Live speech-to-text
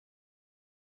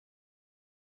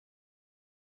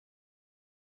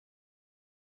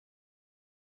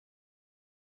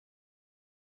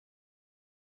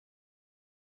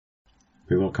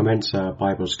We will commence our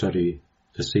Bible study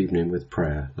this evening with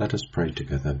prayer. Let us pray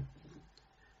together.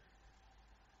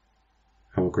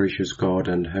 Our gracious God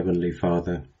and Heavenly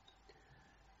Father,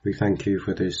 we thank you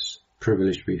for this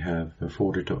privilege we have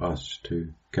afforded to us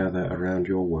to gather around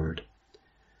your word,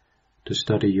 to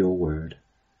study your word,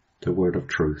 the word of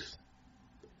truth,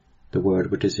 the word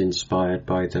which is inspired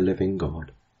by the living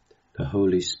God, the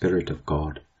Holy Spirit of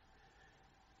God.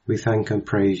 We thank and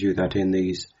praise you that in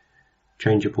these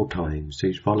changeable times,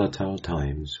 these volatile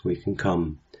times, we can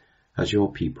come as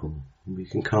your people. We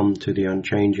can come to the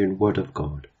unchanging word of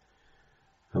God,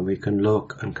 and we can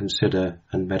look and consider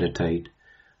and meditate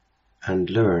and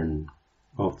learn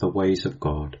of the ways of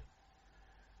God.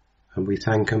 And we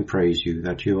thank and praise you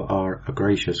that you are a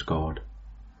gracious God.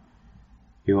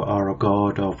 You are a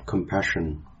God of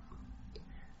compassion.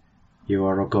 You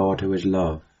are a God who is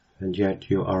love, and yet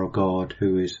you are a God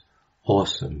who is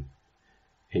awesome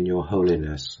in your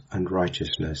holiness and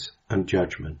righteousness and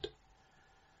judgment.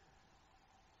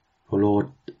 O Lord,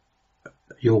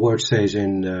 your word says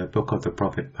in the book of the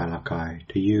prophet Malachi,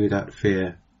 to you that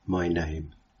fear my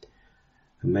name.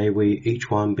 And may we each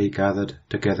one be gathered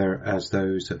together as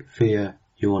those that fear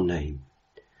your name,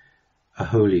 a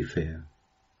holy fear,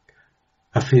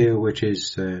 a fear which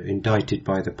is indicted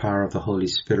by the power of the Holy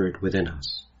Spirit within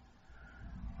us,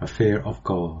 a fear of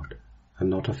God and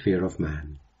not a fear of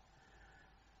man.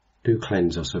 Do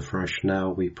cleanse us afresh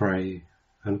now, we pray,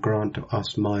 and grant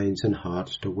us minds and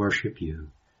hearts to worship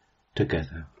you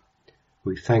together.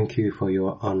 We thank you for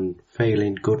your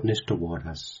unfailing goodness toward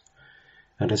us,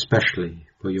 and especially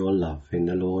for your love in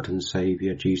the Lord and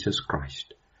Saviour Jesus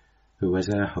Christ, who is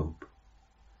our hope.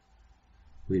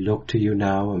 We look to you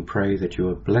now and pray that you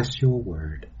will bless your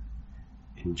word.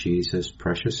 In Jesus'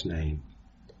 precious name.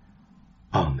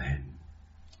 Amen.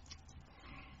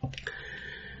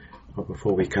 Well,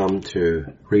 before we come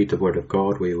to read the word of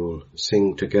God, we will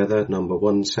sing together number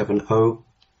 170,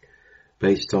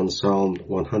 based on Psalm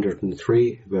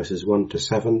 103, verses 1 to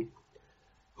 7.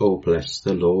 O bless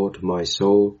the Lord, my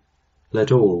soul,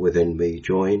 let all within me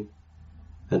join,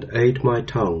 and aid my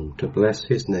tongue to bless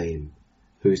his name,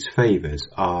 whose favours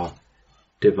are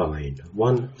divine.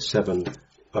 170.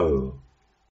 Oh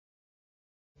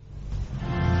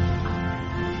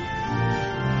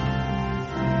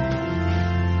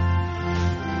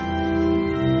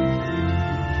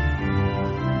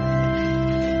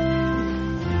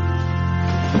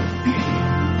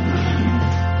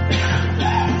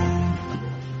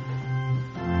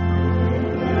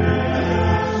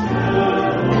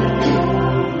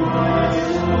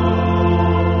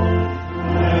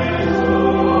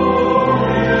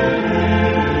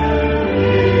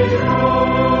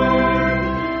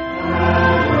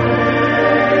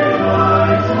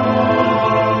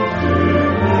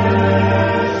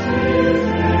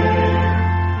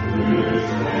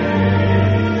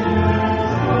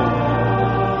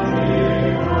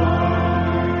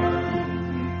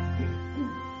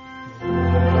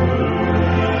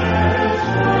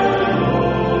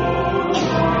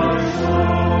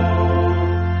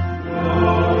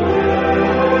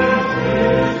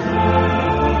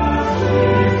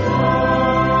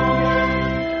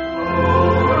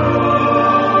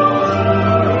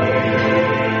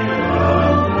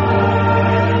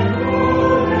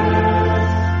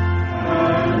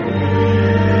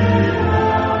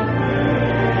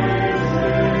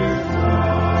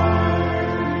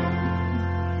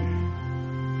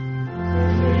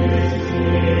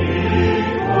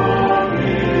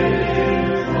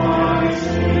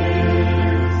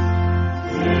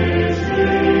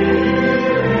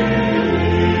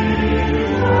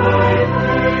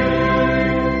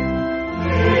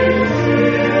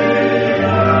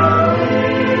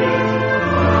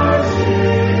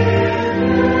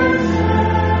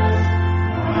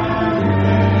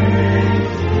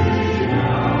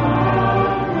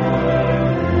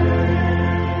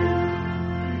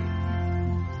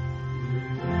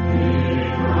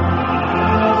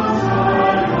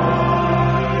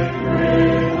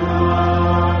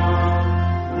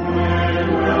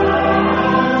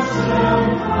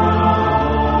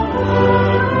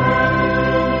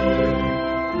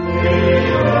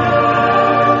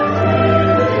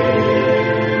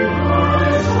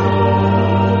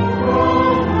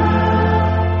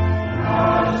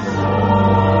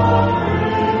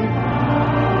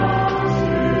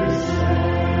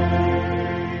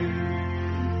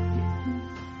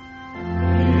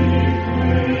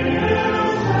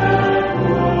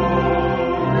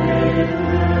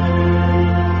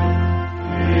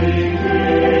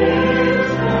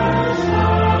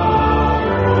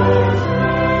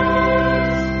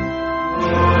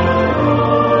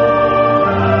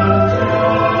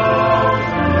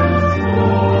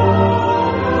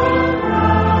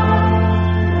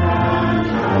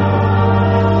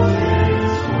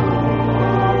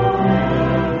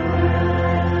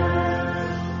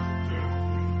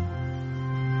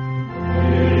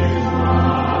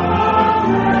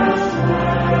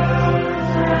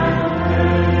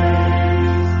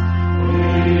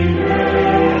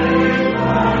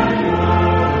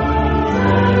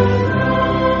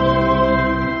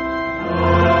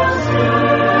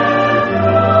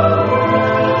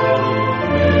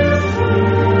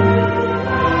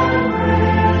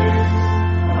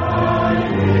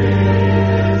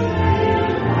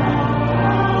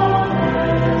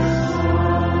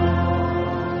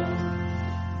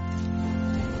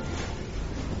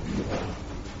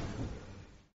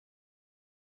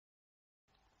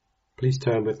Please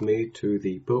turn with me to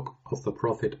the book of the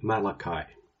prophet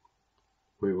Malachi.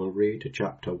 We will read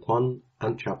chapter 1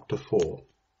 and chapter 4.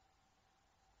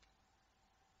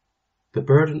 The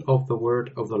burden of the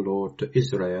word of the Lord to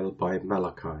Israel by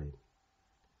Malachi.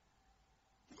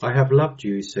 I have loved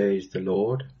you, says the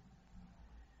Lord.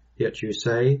 Yet you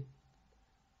say,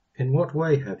 in what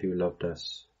way have you loved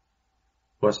us?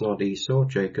 Was not Esau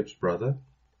Jacob's brother,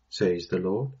 says the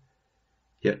Lord?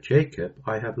 Yet Jacob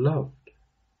I have loved,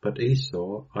 but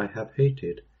Esau I have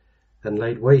hated, and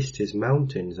laid waste his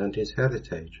mountains and his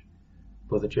heritage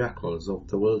for the jackals of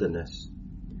the wilderness.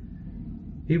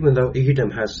 Even though Edom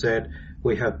has said,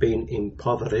 we have been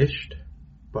impoverished,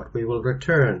 but we will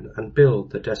return and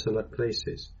build the desolate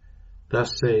places.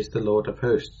 Thus says the Lord of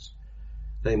hosts,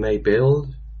 they may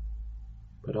build,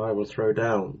 but I will throw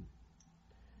down.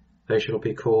 They shall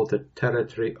be called the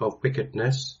territory of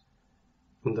wickedness,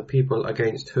 and the people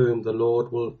against whom the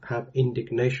Lord will have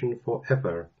indignation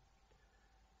forever.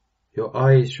 Your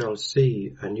eyes shall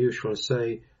see, and you shall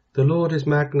say, the Lord is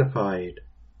magnified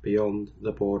beyond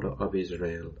the border of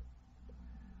Israel.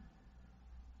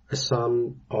 A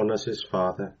son honors his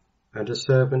father, and a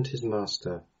servant his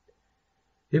master.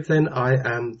 If then I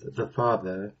am the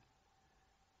father,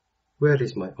 where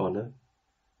is my honor?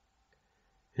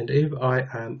 And if I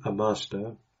am a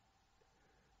master,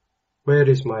 where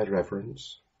is my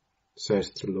reverence?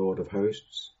 Says the Lord of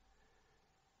hosts.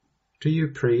 Do you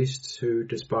priests who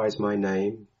despise my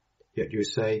name, yet you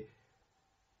say,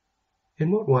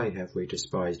 in what way have we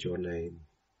despised your name?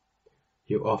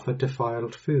 You offer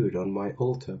defiled food on my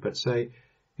altar, but say,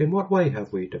 in what way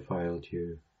have we defiled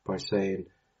you? By saying,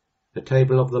 the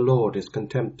table of the Lord is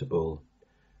contemptible.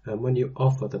 And when you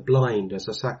offer the blind as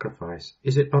a sacrifice,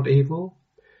 is it not evil?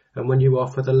 And when you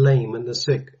offer the lame and the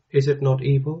sick, is it not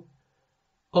evil?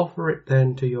 Offer it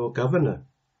then to your governor.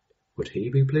 Would he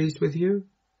be pleased with you?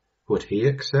 Would he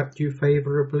accept you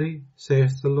favorably,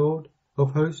 saith the Lord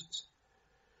of hosts?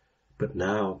 But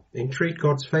now entreat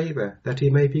God's favor, that he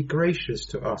may be gracious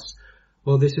to us,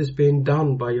 for this is being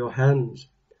done by your hands.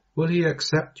 Will he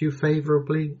accept you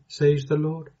favorably, says the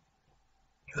Lord?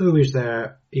 Who is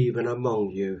there even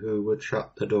among you who would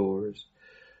shut the doors,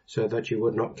 so that you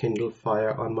would not kindle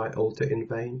fire on my altar in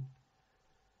vain?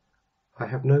 I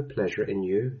have no pleasure in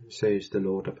you, says the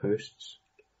Lord of hosts,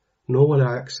 nor will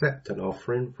I accept an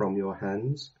offering from your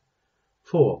hands.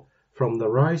 For from the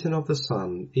rising of the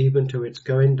sun even to its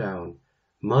going down,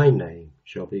 my name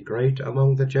shall be great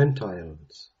among the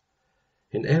Gentiles.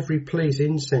 In every place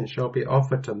incense shall be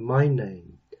offered to my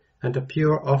name, and a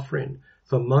pure offering,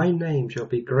 for my name shall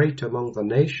be great among the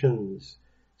nations,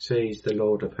 says the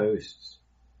Lord of hosts.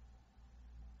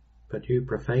 But you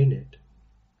profane it,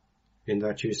 in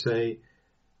that you say,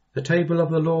 the table of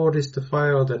the Lord is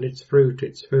defiled, and its fruit,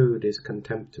 its food, is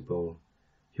contemptible.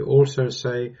 You also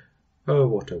say, oh,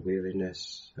 what a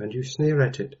weariness, and you sneer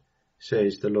at it,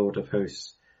 says the Lord of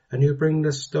hosts, and you bring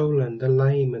the stolen, the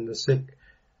lame, and the sick.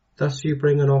 Thus you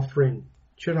bring an offering.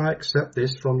 Shall I accept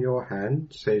this from your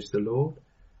hand, says the Lord?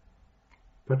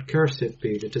 But cursed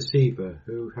be the deceiver,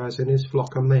 who has in his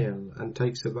flock a male, and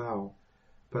takes a vow,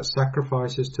 but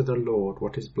sacrifices to the Lord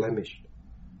what is blemished.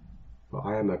 For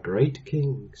I am a great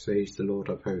king, says the Lord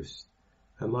of hosts,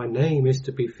 and my name is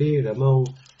to be feared among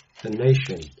the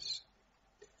nations.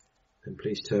 And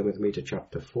please turn with me to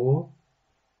chapter 4,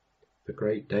 the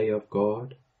great day of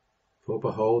God. For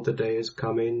behold, the day is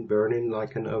coming, burning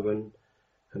like an oven,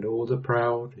 and all the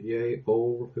proud, yea,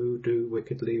 all who do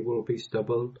wickedly will be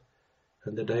stubbled,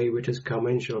 and the day which is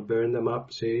coming shall burn them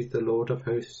up, says the Lord of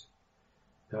hosts,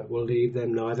 that will leave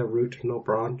them neither root nor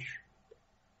branch.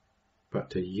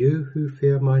 But to you who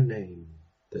fear my name,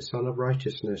 the Son of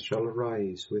Righteousness shall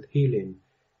arise with healing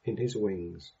in his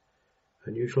wings,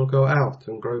 and you shall go out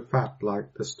and grow fat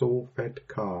like the stall-fed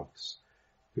calves.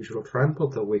 You shall trample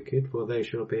the wicked, for they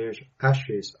shall be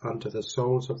ashes unto the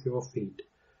soles of your feet,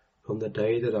 on the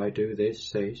day that I do this,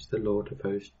 says the Lord of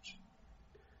hosts.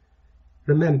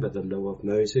 Remember the law of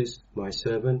Moses, my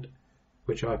servant,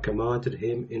 which I commanded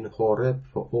him in Horeb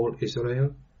for all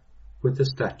Israel, with the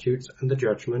statutes and the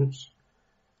judgments.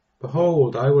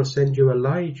 Behold, I will send you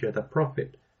Elijah the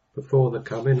prophet before the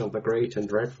coming of the great and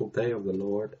dreadful day of the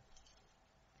Lord.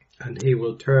 And he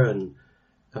will turn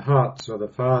the hearts of the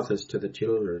fathers to the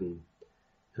children,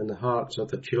 and the hearts of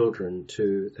the children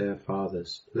to their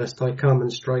fathers, lest I come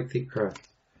and strike the earth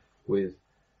with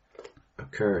a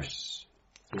curse.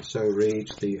 And so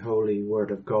reads the holy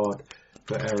word of God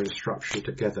for our instruction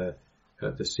together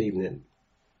this evening.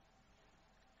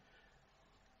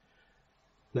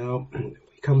 Now, we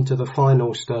come to the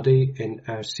final study in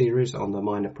our series on the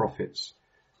minor prophets.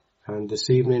 And this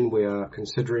evening we are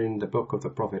considering the book of the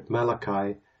prophet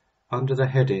Malachi under the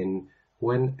heading,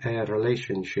 When a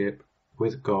Relationship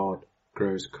with God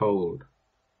Grows Cold.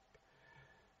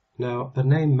 Now, the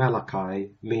name Malachi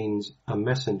means a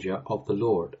messenger of the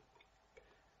Lord,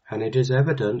 and it is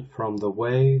evident from the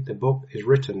way the book is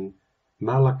written,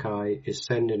 Malachi is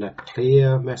sending a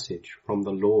clear message from the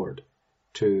Lord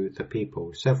to the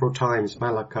people. Several times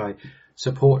Malachi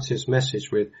supports his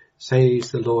message with, says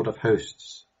the Lord of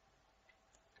hosts.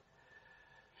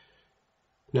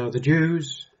 Now the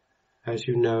Jews, as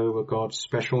you know, were God's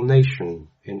special nation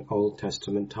in Old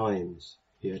Testament times.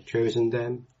 He had chosen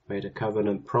them, made a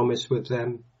covenant promise with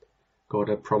them. God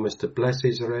had promised to bless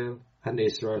Israel, and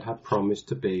Israel had promised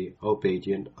to be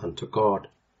obedient unto God.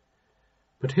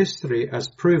 But history has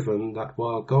proven that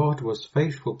while God was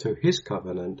faithful to his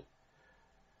covenant,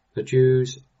 the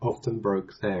Jews often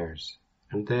broke theirs,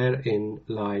 and therein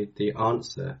lied the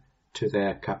answer to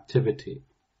their captivity.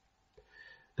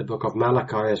 The book of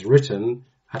Malachi is written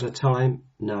at a time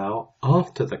now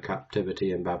after the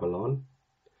captivity in Babylon.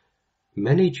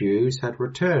 Many Jews had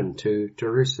returned to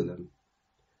Jerusalem.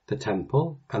 The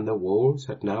temple and the walls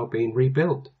had now been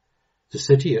rebuilt. The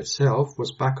city itself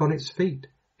was back on its feet.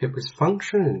 It was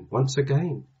functioning once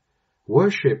again.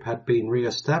 Worship had been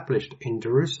re-established in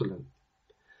Jerusalem.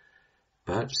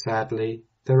 But sadly,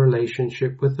 the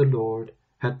relationship with the Lord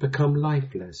had become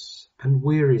lifeless and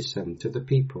wearisome to the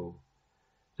people.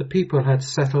 The people had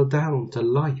settled down to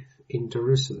life in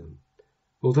Jerusalem.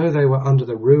 Although they were under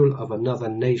the rule of another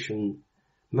nation,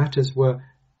 matters were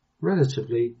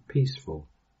relatively peaceful.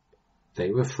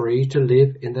 They were free to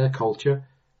live in their culture.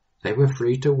 They were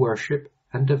free to worship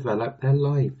and develop their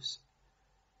lives.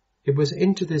 It was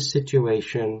into this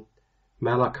situation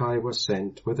Malachi was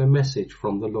sent with a message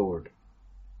from the Lord.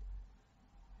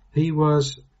 He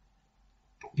was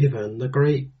given the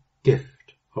great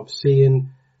gift of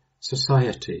seeing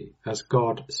society as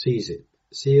God sees it,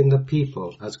 seeing the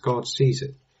people as God sees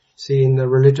it, seeing the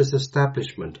religious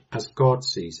establishment as God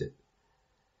sees it.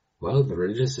 Well, the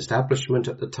religious establishment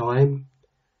at the time,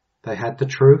 they had the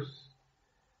truth,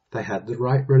 they had the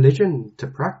right religion to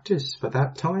practice for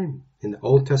that time, in the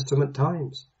Old Testament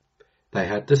times. They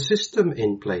had the system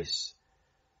in place.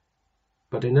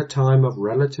 But in a time of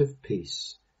relative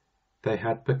peace, they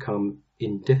had become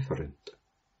indifferent.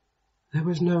 There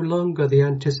was no longer the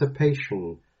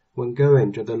anticipation when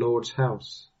going to the Lord's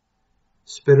house.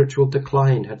 Spiritual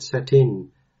decline had set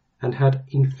in and had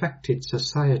infected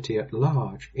society at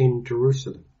large in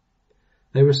Jerusalem.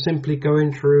 They were simply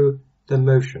going through the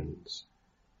motions.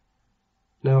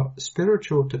 Now,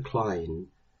 spiritual decline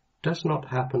does not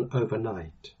happen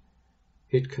overnight.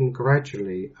 It can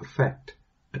gradually affect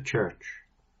a church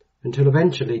until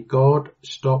eventually God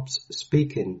stops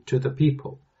speaking to the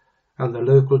people and the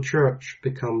local church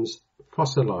becomes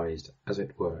fossilized, as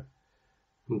it were.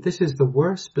 And this is the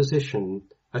worst position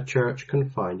a church can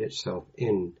find itself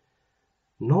in.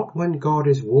 Not when God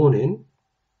is warning.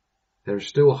 There is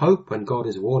still hope when God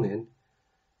is warning.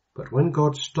 But when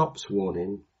God stops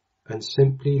warning and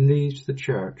simply leaves the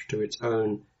church to its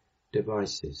own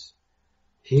devices.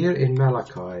 Here in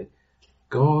Malachi,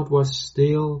 God was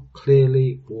still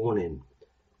clearly warning.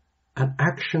 And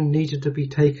action needed to be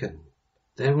taken.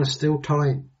 There was still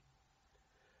time.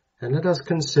 And let us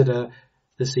consider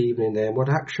this evening then what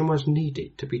action was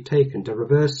needed to be taken to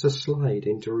reverse the slide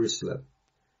in Jerusalem,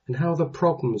 and how the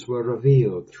problems were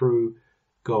revealed through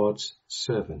God's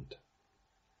servant.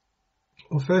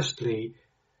 Well, firstly,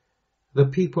 the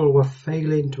people were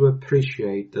failing to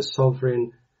appreciate the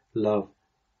sovereign love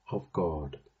of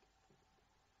God.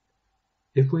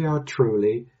 If we are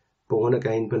truly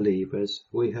born-again believers,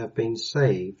 we have been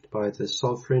saved by the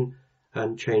sovereign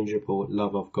unchangeable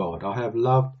love of God. I have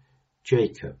loved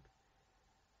Jacob,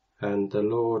 and the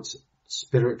Lord's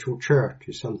spiritual church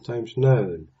is sometimes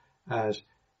known as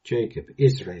Jacob,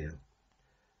 Israel.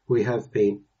 We have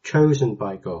been chosen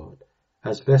by God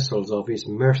as vessels of his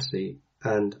mercy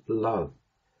and love,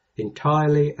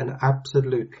 entirely and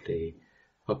absolutely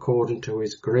according to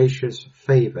his gracious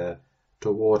favour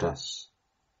toward us.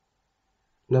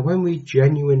 Now, when we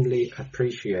genuinely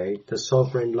appreciate the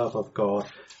sovereign love of God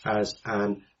as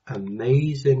an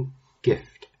amazing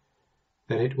gift,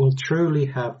 then it will truly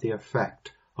have the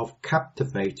effect of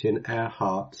captivating our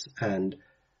hearts and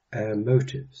our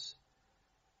motives.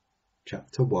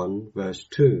 Chapter 1, verse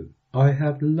 2. I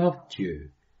have loved you,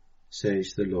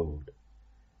 says the Lord.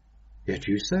 Yet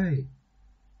you say,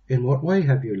 in what way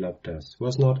have you loved us?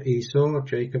 Was not Esau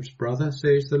Jacob's brother,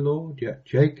 says the Lord? Yet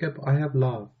Jacob I have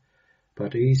loved,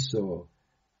 but Esau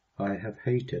I have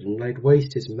hated, and laid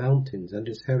waste his mountains and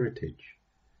his heritage.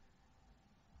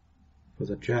 for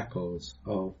the jackals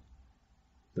of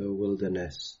the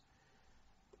wilderness.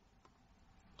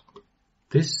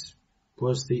 This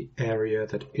was the area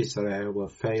that Israel were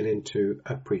failing to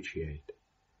appreciate,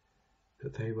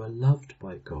 that they were loved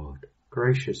by God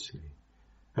graciously,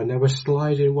 and they were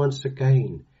sliding once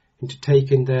again into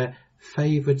taking their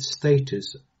favoured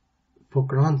status for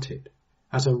granted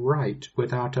as a right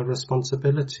without a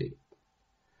responsibility.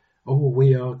 Oh,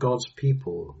 we are God's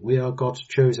people, we are God's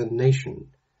chosen nation.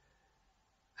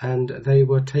 And they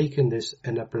were taking this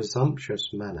in a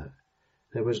presumptuous manner.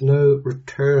 There was no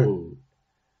return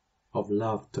of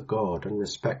love to God and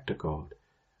respect to God.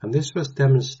 And this was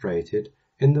demonstrated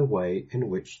in the way in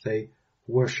which they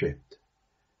worshipped.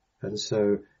 And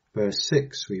so, verse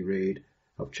 6 we read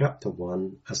of chapter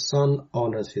 1, a son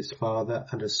honours his father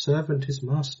and a servant his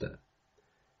master.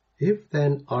 If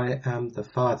then I am the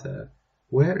father,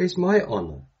 where is my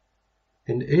honour?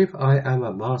 And if I am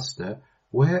a master,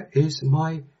 where is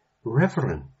my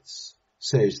reverence?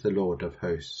 Says the Lord of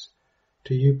hosts.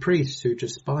 To you priests who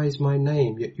despise my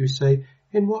name, yet you say,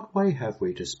 in what way have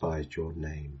we despised your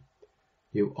name?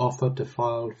 You offer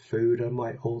defiled food on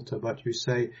my altar, but you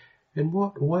say, in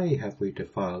what way have we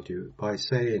defiled you? By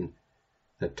saying,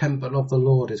 the temple of the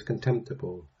Lord is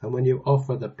contemptible. And when you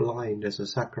offer the blind as a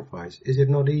sacrifice, is it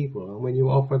not evil? And when you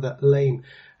offer the lame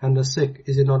and the sick,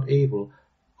 is it not evil?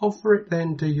 Offer it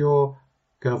then to your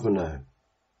governor.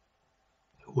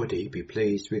 Would he be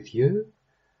pleased with you?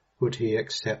 Would he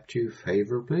accept you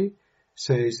favourably?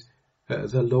 Says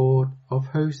the Lord of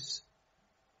hosts.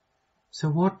 So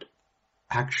what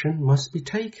action must be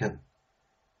taken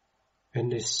in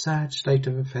this sad state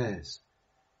of affairs?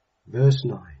 Verse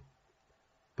 9.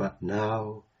 But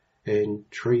now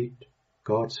entreat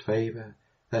God's favour,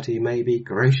 that he may be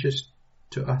gracious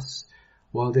to us.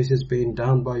 While this is being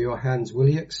done by your hands, will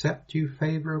he accept you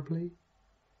favourably?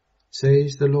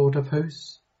 Says the Lord of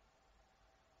hosts.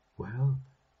 Well,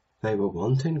 they were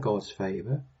wanting God's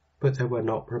favour, but they were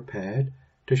not prepared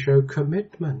to show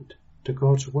commitment to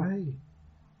God's way,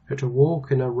 or to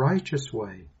walk in a righteous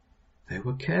way. They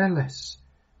were careless.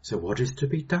 So what is to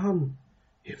be done?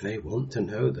 If they want to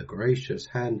know the gracious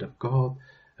hand of God,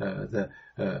 the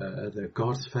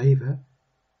God's favour,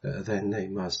 then they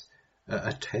must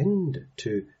attend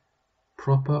to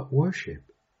proper worship.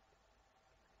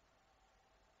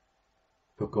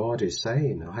 For God is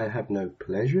saying, I have no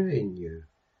pleasure in you,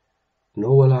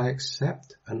 nor will I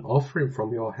accept an offering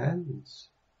from your hands.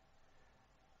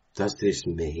 Does this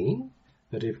mean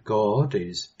that if God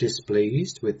is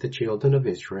displeased with the children of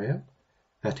Israel,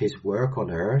 that his work on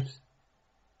earth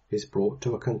is brought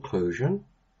to a conclusion?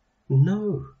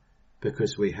 No,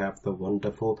 because we have the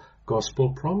wonderful gospel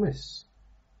promise.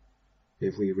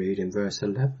 If we read in verse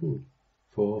 11,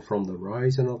 for from the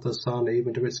rising of the sun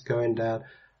even to its going down,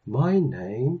 my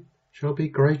name shall be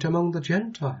great among the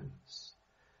Gentiles.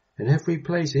 In every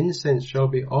place incense shall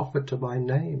be offered to my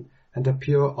name, and a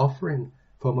pure offering,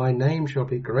 for my name shall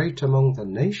be great among the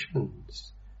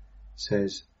nations,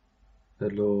 says the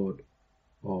Lord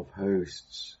of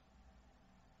hosts.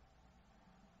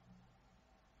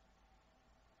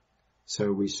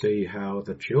 So we see how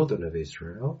the children of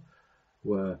Israel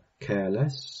were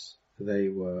careless. They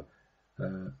were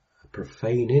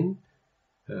profaning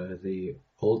the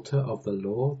altar of the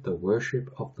Lord, the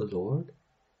worship of the Lord.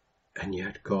 And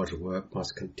yet God's work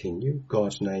must continue.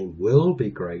 God's name will be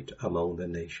great among the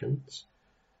nations.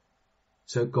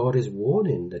 So God is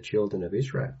warning the children of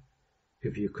Israel.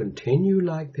 If you continue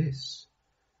like this,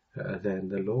 then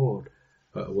the Lord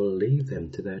will leave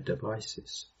them to their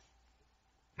devices.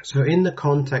 So in the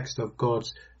context of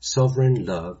God's sovereign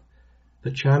love,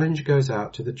 the challenge goes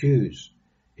out to the Jews.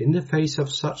 In the face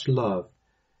of such love,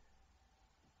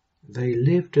 they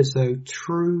lived as though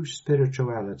true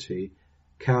spirituality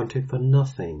counted for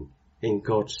nothing in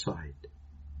God's sight.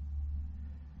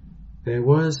 There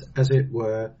was, as it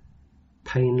were,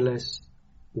 painless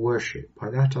worship. By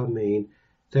that I mean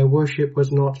their worship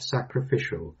was not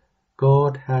sacrificial.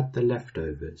 God had the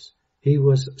leftovers. He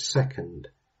was second,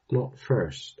 not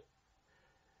first.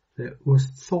 There was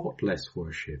thoughtless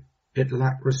worship. It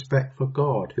lacked respect for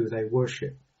God, who they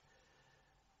worshipped.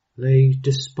 They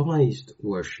despised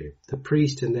worship. The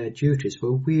priests in their duties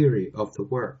were weary of the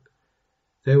work.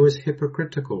 There was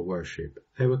hypocritical worship.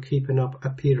 They were keeping up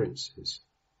appearances.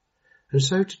 And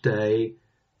so today,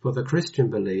 for the Christian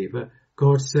believer,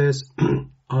 God says,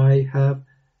 I have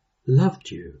loved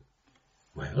you.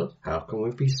 Well, how can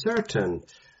we be certain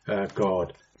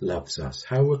God loves us?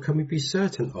 How can we be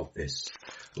certain of this?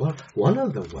 Well, one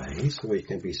of the ways we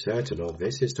can be certain of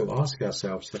this is to ask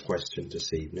ourselves the question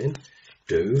this evening,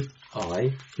 do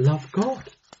I love God?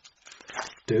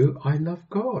 Do I love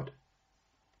God?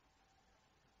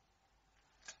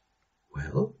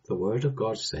 Well, the Word of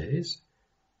God says,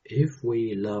 if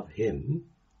we love him,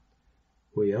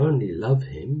 we only love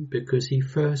him because he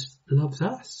first loves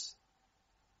us.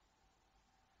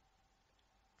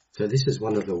 So this is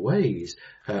one of the ways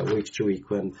which we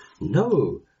can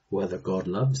know whether God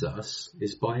loves us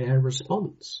is by our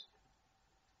response.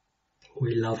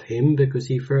 We love him because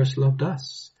he first loved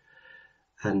us.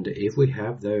 And if we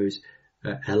have those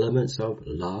elements of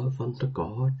love unto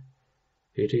God,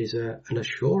 it is an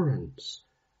assurance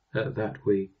that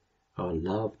we are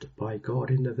loved by God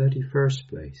in the very first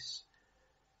place.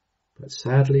 But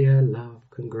sadly our love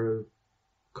can grow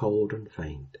cold and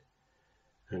faint,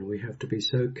 and we have to be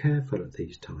so careful at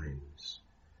these times.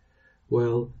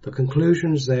 Well, the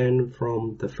conclusions then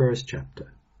from the first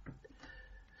chapter.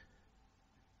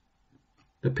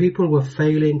 The people were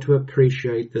failing to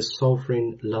appreciate the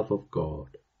sovereign love of God.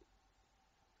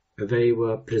 They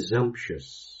were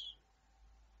presumptuous.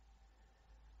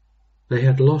 They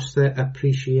had lost their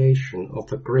appreciation of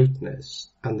the greatness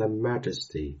and the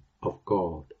majesty of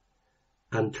God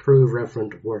and true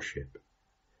reverent worship.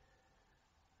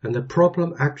 And the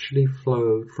problem actually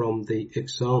flowed from the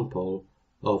example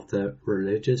of the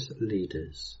religious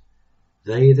leaders.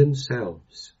 They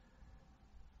themselves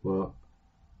were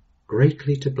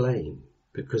greatly to blame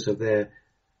because of their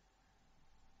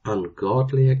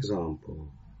ungodly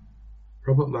example.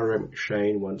 Robert Murray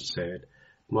McCheyne once said,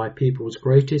 "My people's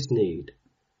greatest need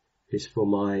is for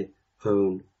my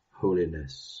own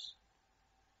holiness."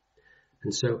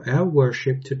 And so our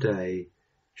worship today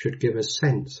should give a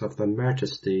sense of the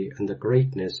majesty and the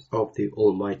greatness of the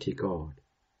Almighty God.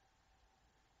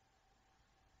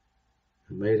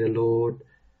 And may the Lord,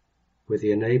 with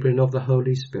the enabling of the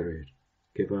Holy Spirit,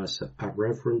 give us a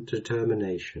reverent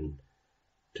determination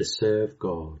to serve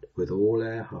God with all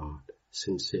our heart,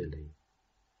 sincerely.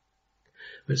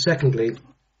 But secondly,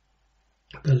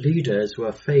 the leaders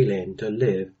were failing to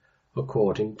live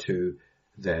according to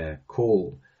their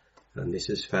call. And this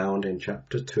is found in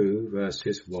chapter 2,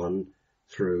 verses 1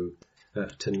 through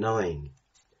to 9.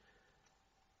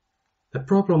 The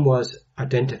problem was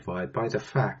identified by the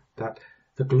fact that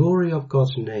the glory of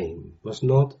God's name was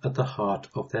not at the heart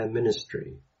of their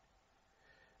ministry.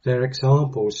 Their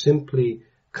example simply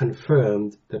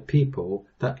confirmed the people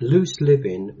that loose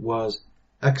living was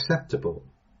acceptable.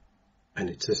 And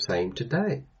it's the same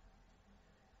today.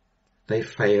 They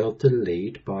failed to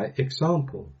lead by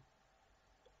example.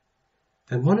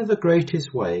 And one of the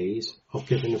greatest ways of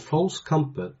giving false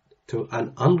comfort to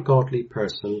an ungodly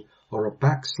person or a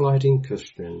backsliding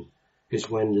Christian is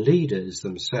when leaders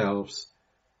themselves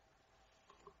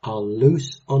are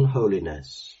loose on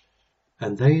holiness,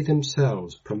 and they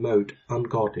themselves promote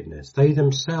ungodliness. They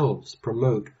themselves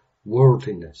promote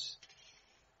worldliness.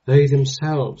 They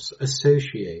themselves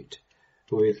associate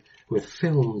with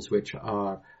films which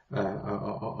are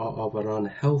of an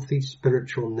unhealthy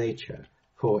spiritual nature,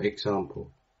 for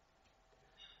example.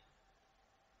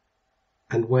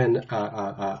 And when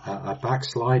a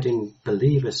backsliding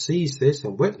believer sees this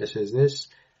and witnesses this,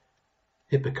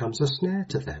 it becomes a snare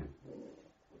to them.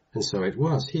 And so it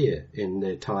was here in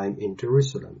their time in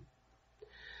Jerusalem.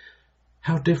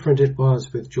 How different it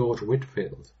was with George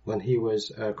Whitefield when he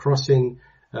was crossing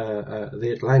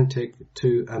the Atlantic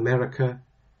to America.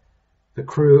 The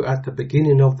crew at the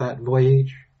beginning of that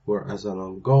voyage were as an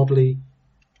ungodly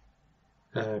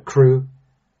crew,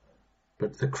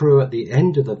 but the crew at the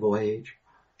end of the voyage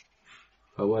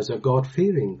was a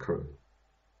God-fearing crew.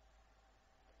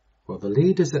 Well, the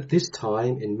leaders at this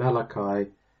time in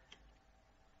Malachi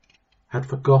had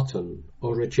forgotten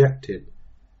or rejected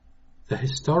the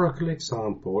historical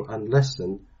example and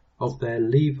lesson of their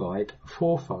Levite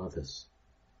forefathers,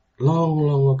 long,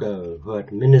 long ago, who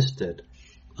had ministered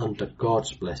under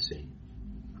God's blessing.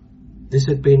 This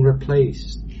had been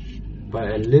replaced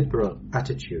by a liberal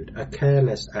attitude, a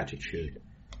careless attitude.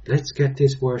 Let's get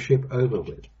this worship over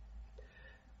with,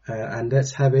 and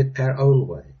let's have it our own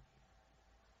way.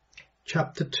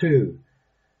 Chapter 2,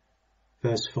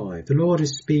 verse 5. The Lord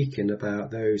is speaking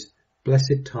about those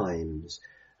blessed times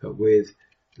with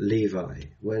Levi,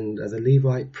 when the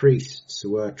Levite priests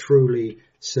were truly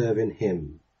serving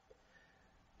him.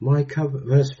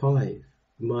 Verse 5,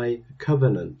 my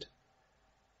covenant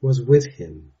was with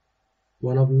him,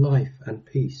 one of life and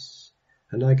peace,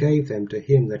 and I gave them to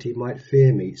him that he might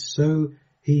fear me. So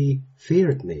he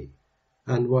feared me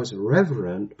and was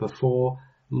reverent before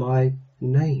my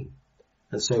name.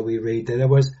 And so we read that there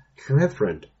was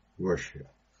reverent worship.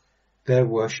 Their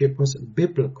worship was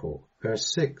biblical.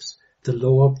 Verse 6, the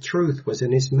law of truth was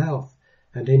in his mouth,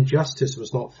 and injustice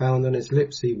was not found on his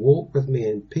lips. He walked with me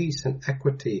in peace and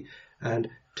equity, and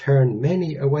turned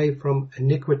many away from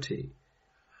iniquity.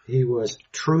 He was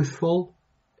truthful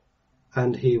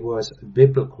and he was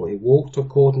biblical. He walked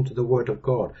according to the word of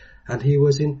God, and he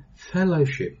was in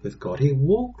fellowship with God. He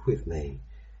walked with me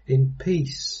in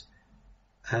peace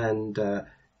and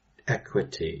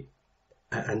equity.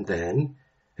 And then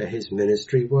his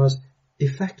ministry was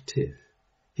effective.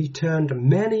 He turned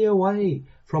many away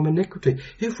from iniquity.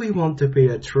 If we want to be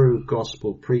a true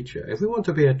gospel preacher, if we want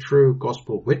to be a true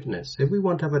gospel witness, if we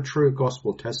want to have a true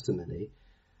gospel testimony,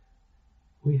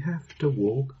 we have to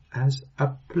walk as a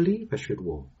believer should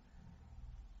walk.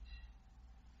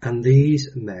 And these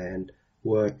men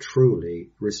were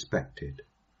truly respected.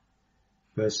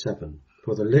 Verse 7,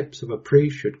 for the lips of a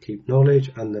priest should keep knowledge,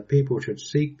 and the people should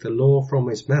seek the law from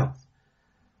his mouth.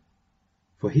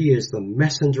 For he is the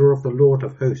messenger of the Lord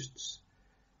of hosts.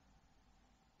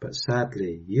 But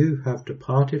sadly, you have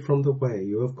departed from the way.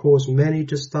 You have caused many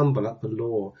to stumble at the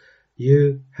law.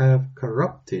 You have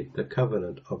corrupted the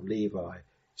covenant of Levi,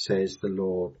 says the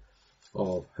Lord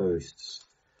of hosts.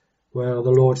 Well,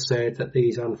 the Lord said that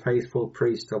these unfaithful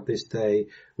priests of this day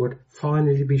would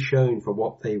finally be shown for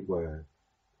what they were.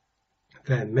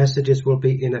 Their messages will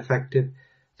be ineffective.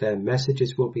 Their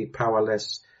messages will be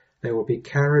powerless. They will be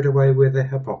carried away with their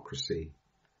hypocrisy.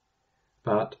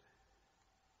 But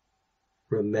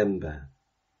remember,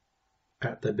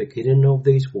 at the beginning of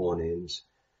these warnings,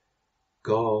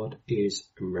 God is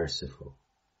merciful.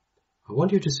 I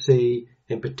want you to see,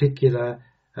 in particular,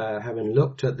 having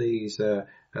looked at these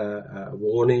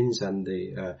warnings and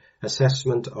the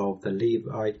assessment of the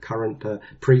Levite current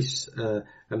priests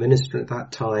ministering at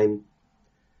that time,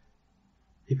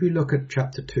 if you look at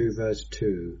chapter 2, verse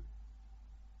 2,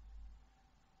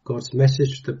 God's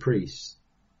message to the priests,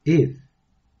 if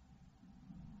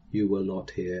you will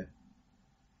not hear,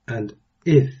 and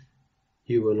if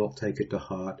you will not take it to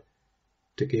heart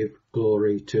to give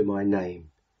glory to my name.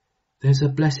 There's a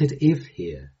blessed if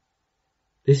here.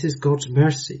 This is God's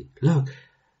mercy. Look,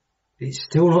 it's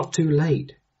still not too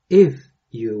late. If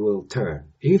you will turn,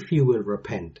 if you will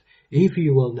repent, if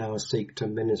you will now seek to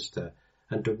minister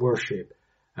and to worship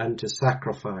and to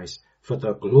sacrifice for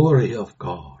the glory of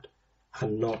God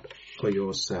and not for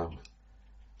yourself.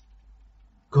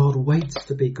 God waits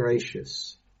to be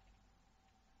gracious,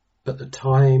 but the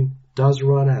time does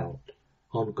run out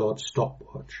on God's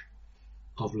stopwatch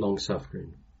of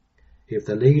long-suffering. If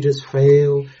the leaders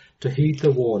fail to heed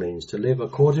the warnings, to live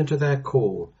according to their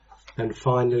call, then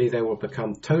finally they will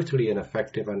become totally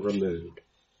ineffective and removed.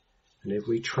 And if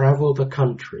we travel the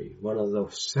country, one of the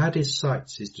saddest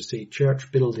sights is to see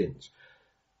church buildings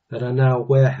that are now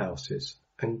warehouses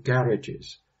and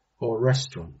garages or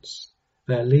restaurants,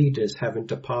 their leaders having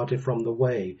departed from the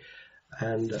way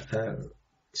and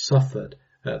suffered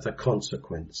the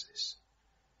consequences.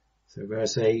 So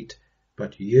verse 8,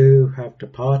 but you have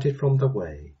departed from the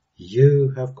way,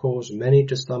 you have caused many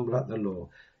to stumble at the law,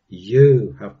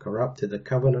 you have corrupted the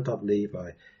covenant of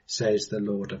Levi, says the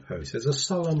Lord of hosts. There's a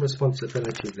solemn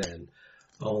responsibility then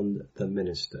on the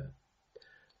minister.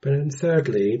 But then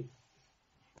thirdly,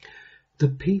 the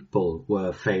people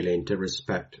were failing to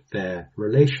respect their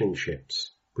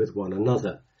relationships with one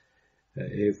another.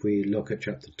 If we look at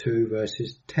chapter 2,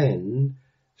 verses 10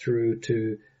 through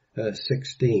to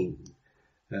 16,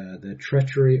 the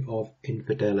treachery of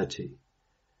infidelity.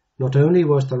 Not only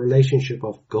was the relationship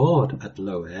of God at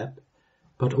low ebb,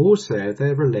 but also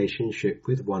their relationship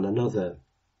with one another.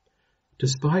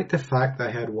 Despite the fact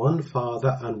they had one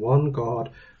Father and one God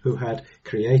who had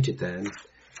created them,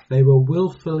 they were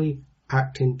willfully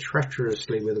acting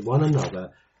treacherously with one another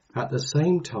at the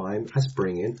same time as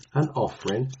bringing an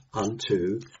offering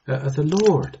unto the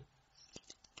Lord.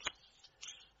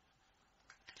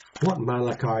 What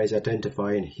Malachi is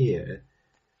identifying here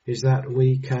is that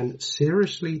we can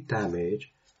seriously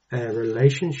damage our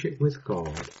relationship with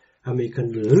God, and we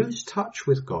can lose touch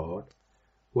with God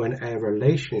when our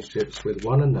relationships with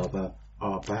one another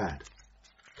are bad.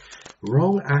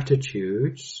 Wrong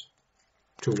attitudes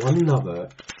to one another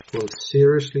will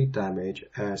seriously damage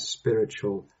our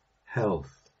spiritual health.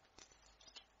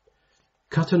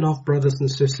 Cutting off brothers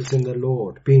and sisters in the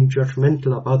Lord, being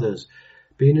judgmental of others,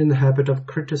 being in the habit of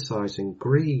criticizing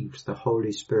grieves the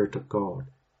Holy Spirit of God.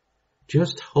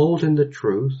 Just holding the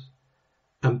truth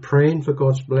and praying for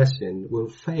God's blessing will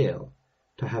fail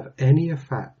to have any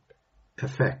effect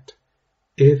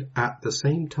if at the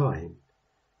same time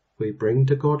we bring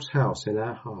to God's house in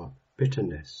our heart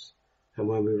bitterness, and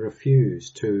when we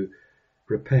refuse to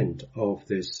repent of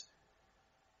this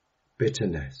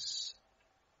bitterness.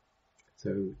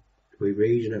 So we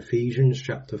read in Ephesians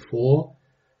chapter 4,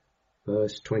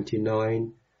 verse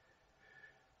 29,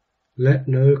 let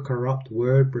no corrupt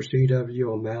word proceed out of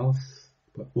your mouth,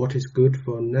 but what is good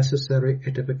for necessary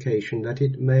edification, that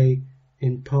it may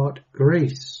impart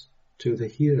grace to the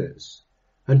hearers.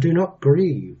 And do not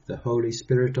grieve the Holy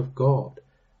Spirit of God,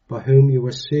 by whom you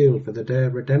were sealed for the day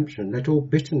of redemption. Let all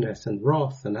bitterness and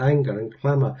wrath and anger and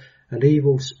clamour and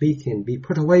evil speaking be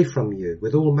put away from you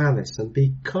with all malice, and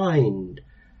be kind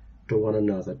to one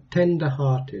another,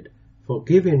 tender-hearted,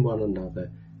 forgiving one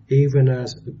another, even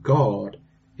as God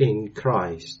in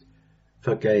Christ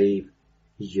forgave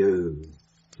you.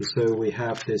 And so we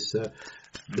have this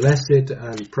blessed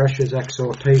and precious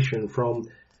exhortation from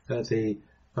the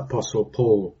Apostle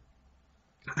Paul.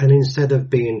 And instead of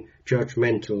being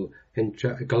judgmental, in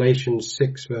Galatians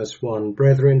 6 verse 1,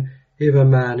 brethren, if a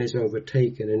man is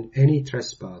overtaken in any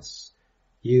trespass,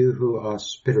 you who are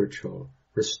spiritual,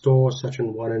 restore such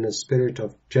an one in a spirit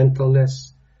of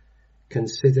gentleness,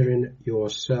 considering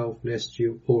yourself, lest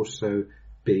you also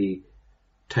be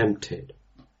tempted.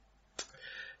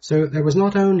 So there was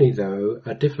not only, though,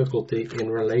 a difficulty in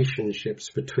relationships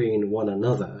between one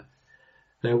another,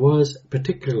 there was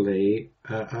particularly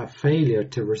a failure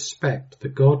to respect the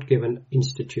God-given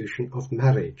institution of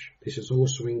marriage. This is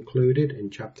also included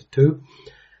in chapter 2.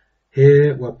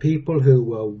 Here were people who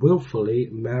were willfully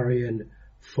marrying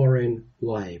foreign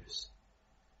wives.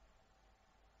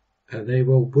 They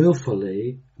were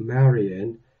willfully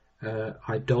marrying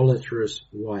idolatrous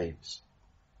wives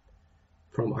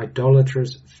from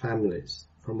idolatrous families,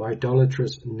 from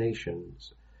idolatrous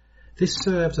nations. This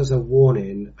serves as a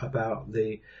warning about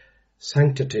the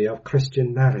sanctity of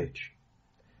Christian marriage.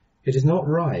 It is not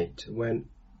right when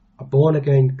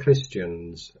born-again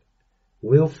Christians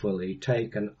willfully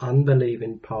take an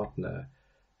unbelieving partner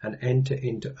and enter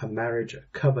into a marriage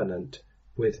covenant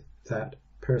with that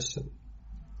person.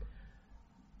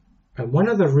 And one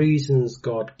of the reasons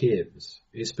God gives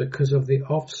is because of the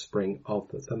offspring of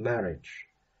the marriage.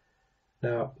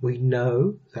 Now, we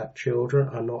know that children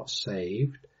are not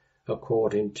saved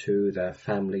according to their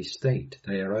family state.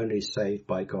 They are only saved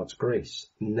by God's grace.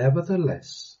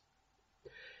 Nevertheless,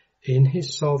 in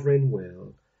his sovereign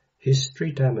will,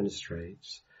 history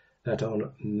demonstrates that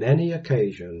on many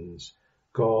occasions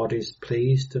God is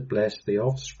pleased to bless the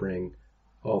offspring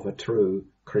of a true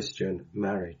Christian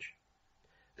marriage.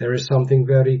 There is something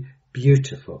very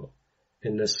beautiful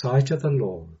in the sight of the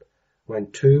Lord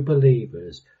when two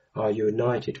believers are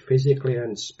united physically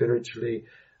and spiritually,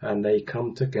 and they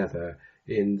come together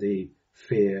in the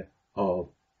fear of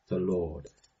the Lord.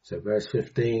 So verse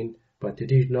 15, but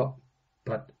did he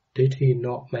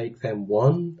not make them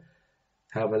one,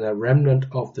 having a remnant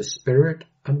of the Spirit?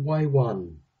 And why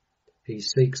one? He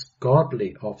seeks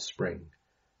godly offspring.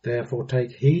 Therefore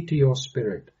take heed to your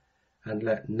spirit, and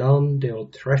let none deal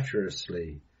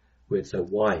treacherously with the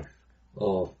wife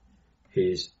of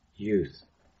his youth.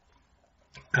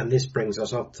 And this brings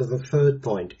us up to the third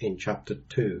point in chapter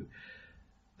 2.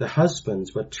 The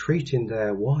husbands were treating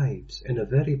their wives in a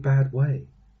very bad way.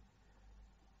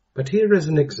 But here is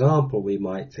an example, we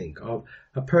might think, of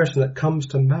a person that comes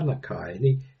to Malachi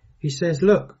and he says,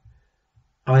 look,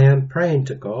 I am praying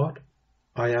to God.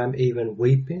 I am even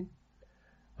weeping.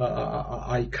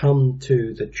 I come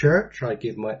to the church. I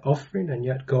give my offering, and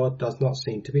yet God does not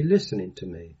seem to be listening to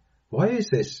me. Why is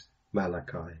this,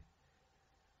 Malachi?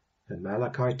 And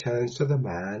Malachi turns to the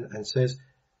man and says,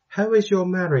 how is your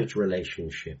marriage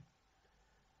relationship?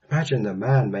 Imagine the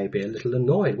man may be a little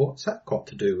annoyed. What's that got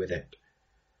to do with it?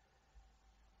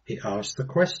 He asks the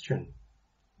question,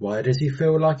 why does he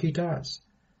feel like he does?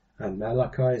 And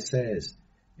Malachi says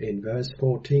in verse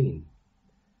 14,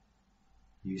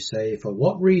 you say, for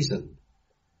what reason?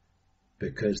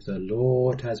 Because the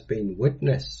Lord has been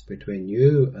witness between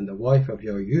you and the wife of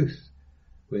your youth,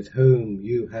 with whom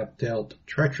you have dealt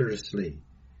treacherously,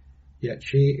 yet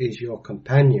she is your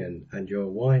companion and your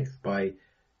wife by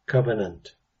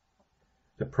covenant.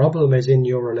 The problem is in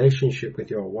your relationship with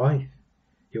your wife.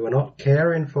 You are not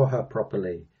caring for her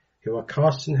properly. You are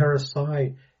casting her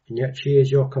aside, and yet she is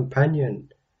your companion.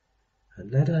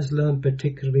 And let us learn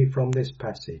particularly from this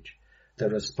passage the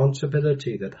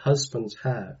responsibility that husbands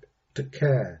have to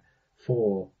care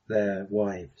for their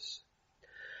wives.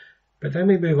 But then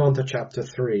we move on to chapter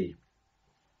 3,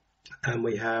 and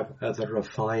we have the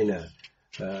refiner,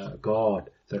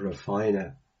 God, the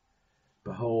refiner.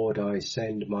 Behold, I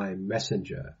send my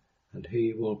messenger, and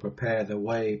he will prepare the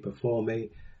way before me,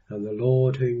 and the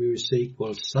Lord whom you seek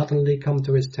will suddenly come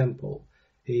to his temple,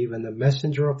 even the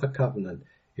messenger of the covenant,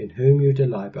 in whom you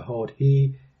delight. Behold,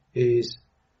 he is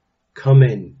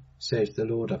coming, says the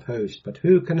Lord of hosts. But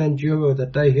who can endure the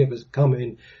day of his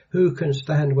coming? Who can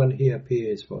stand when he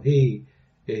appears? For he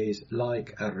is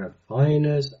like a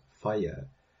refiner's fire,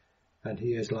 and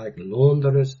he is like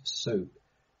launderer's soap.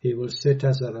 He will sit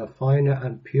as a refiner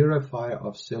and purifier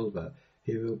of silver.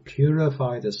 He will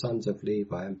purify the sons of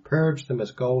Levi and purge them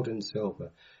as gold and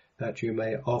silver, that you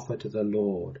may offer to the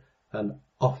Lord an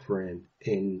offering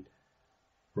in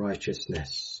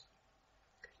righteousness.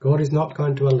 God is not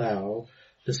going to allow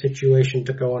the situation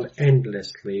to go on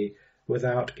endlessly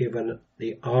without giving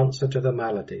the answer to the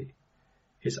malady.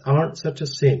 His answer to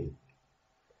sin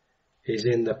is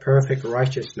in the perfect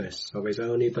righteousness of his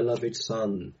only beloved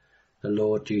Son, the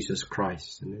Lord Jesus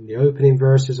Christ. And in the opening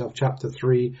verses of chapter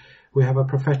 3, we have a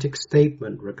prophetic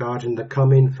statement regarding the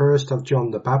coming first of John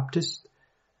the Baptist,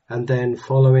 and then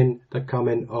following the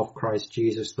coming of Christ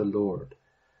Jesus the Lord.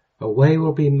 A way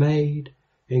will be made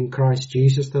in Christ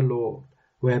Jesus the Lord,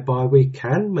 whereby we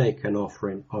can make an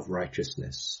offering of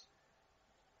righteousness,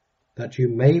 that you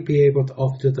may be able to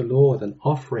offer to the Lord an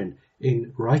offering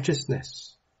in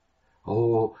righteousness.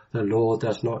 Oh, the Lord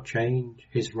does not change.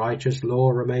 His righteous law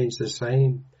remains the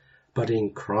same, but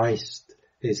in Christ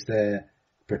is there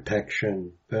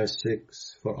protection. Verse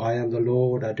 6, for I am the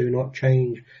Lord, I do not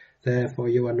change. Therefore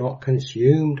you are not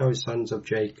consumed, O sons of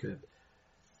Jacob.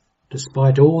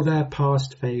 Despite all their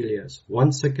past failures,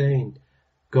 once again,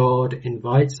 God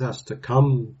invites us to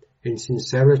come in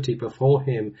sincerity before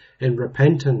him, in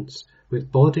repentance,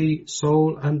 with body,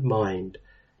 soul and mind,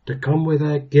 to come with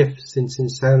our gifts in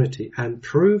sincerity and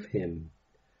prove him.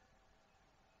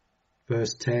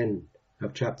 Verse 10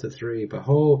 of chapter 3,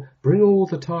 behold, bring all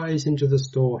the tithes into the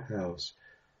storehouse,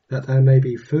 that there may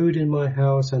be food in my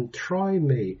house, and try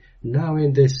me now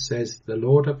in this, says the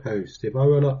Lord of hosts, if I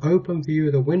will not open for you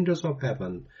the windows of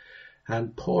heaven,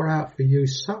 and pour out for you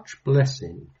such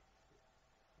blessing,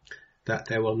 that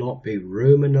there will not be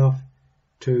room enough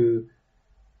to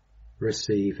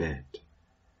receive it.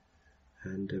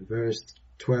 And in verse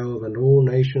 12, and all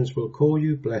nations will call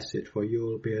you blessed, for you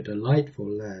will be a delightful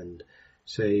land,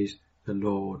 says the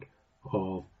Lord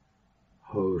of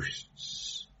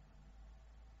hosts.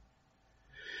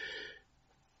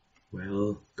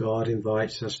 Well, God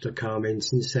invites us to come in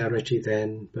sincerity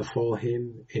then before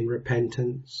him, in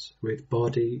repentance, with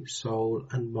body, soul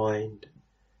and mind,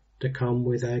 to come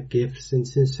with our gifts in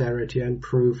sincerity and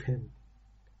prove him.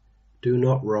 Do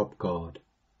not rob God.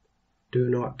 Do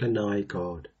not deny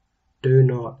God. Do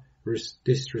not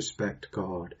disrespect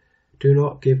God. Do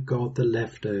not give God the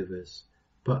leftovers,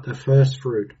 but the first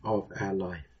fruit of our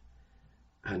life.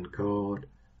 And God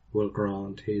will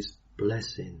grant his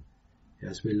blessing.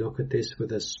 As we look at this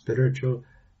with a spiritual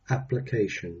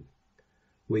application,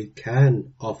 we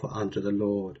can offer unto the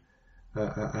Lord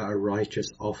a righteous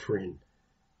offering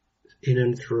in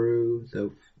and through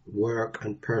the work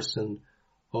and person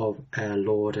of our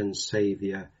Lord and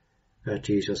Saviour,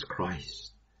 Jesus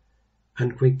Christ.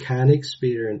 And we can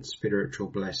experience spiritual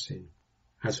blessing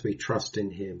as we trust in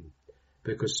him,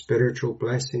 because spiritual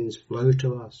blessings flow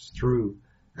to us through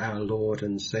our Lord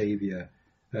and Saviour,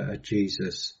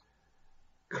 Jesus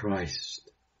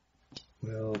Christ.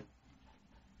 Well,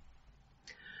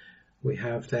 we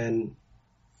have then,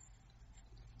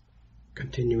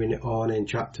 continuing on in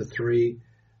chapter 3,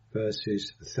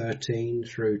 verses 13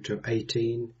 through to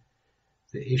 18,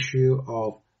 the issue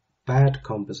of bad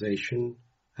conversation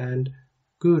and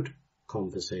good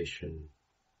conversation.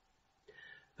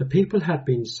 The people had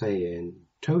been saying,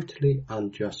 totally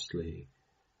unjustly,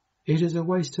 it is a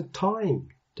waste of time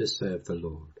to serve the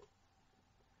Lord.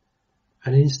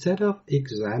 And instead of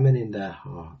examining their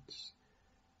hearts,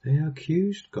 they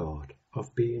accused God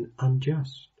of being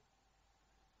unjust.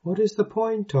 What is the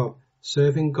point of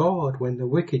serving God when the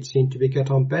wicked seem to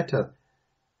get on better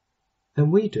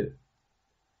than we do?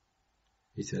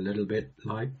 It's a little bit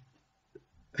like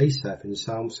Asaph in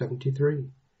Psalm 73.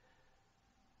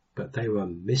 But they were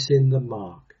missing the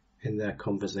mark in their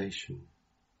conversation.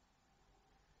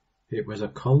 It was a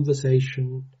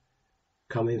conversation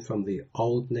coming from the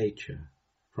old nature,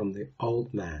 from the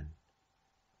old man,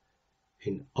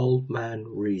 in old man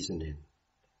reasoning.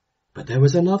 But there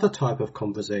was another type of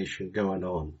conversation going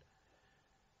on,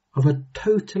 of a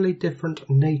totally different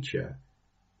nature,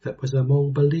 that was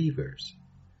among believers,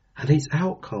 and its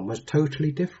outcome was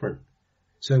totally different.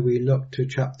 So we look to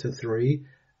chapter 3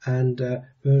 and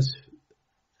verse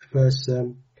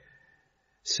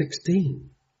 16.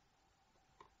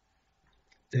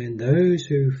 Then those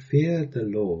who feared the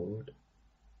Lord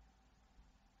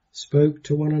spoke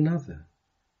to one another,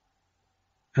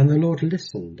 and the Lord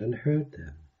listened and heard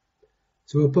them.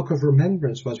 So a book of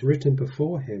remembrance was written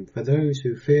before him for those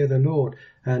who fear the Lord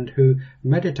and who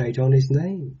meditate on his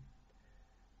name.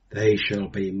 They shall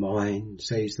be mine,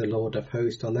 says the Lord of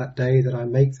hosts, on that day that I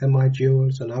make them my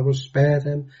jewels, and I will spare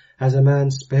them as a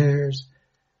man spares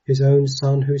his own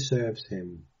son who serves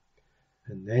him.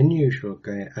 And then you shall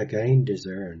again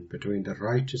discern between the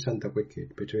righteous and the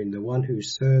wicked, between the one who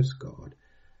serves God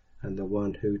and the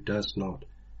one who does not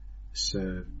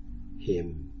serve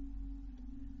him.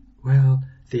 Well,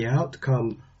 the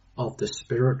outcome of the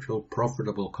spiritual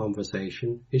profitable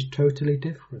conversation is totally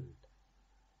different.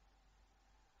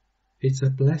 It's a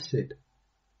blessed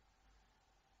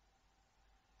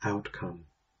outcome.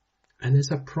 And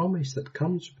there's a promise that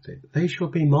comes with it. They shall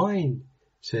be mine,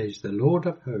 says the Lord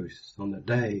of hosts, on the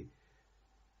day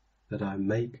that I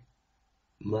make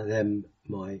them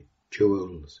my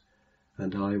jewels,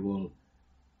 and I will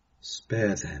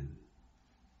spare them.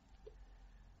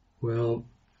 Well,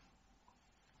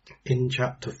 in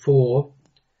chapter 4,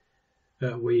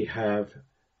 we have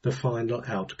the final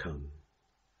outcome.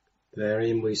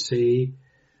 Therein we see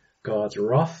God's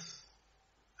wrath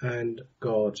and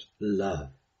God's love.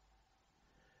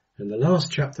 And the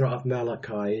last chapter of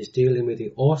Malachi is dealing with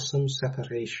the awesome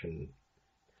separation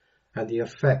and the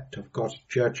effect of God's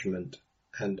judgment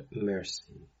and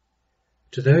mercy.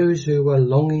 To those who were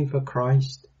longing for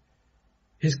Christ,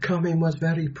 his coming was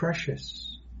very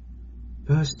precious.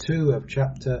 Verse 2 of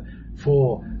chapter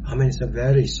 4, it's a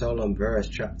very solemn verse,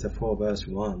 chapter 4, verse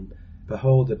 1.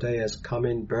 Behold, the day has come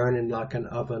in, burning like an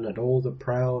oven, and all the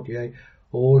proud, yea,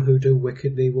 all who do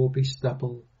wickedly will be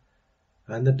stubble.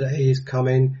 And the day is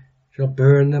coming, shall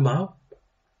burn them up,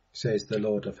 says the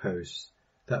Lord of hosts,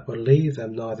 that will leave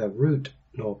them neither root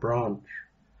nor branch.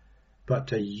 But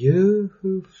to you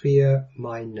who fear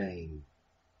my name,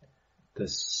 the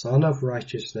Son of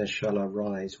Righteousness shall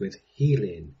arise with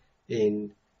healing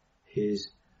in his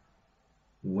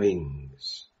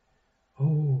wings.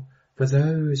 Oh, for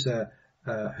those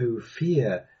who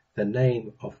fear the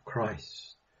name of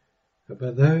Christ,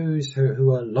 for those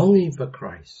who are longing for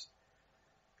Christ,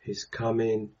 his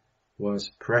coming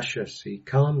was precious. He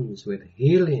comes with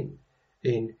healing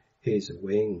in his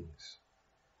wings.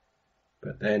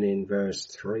 But then in verse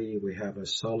 3 we have a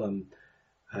solemn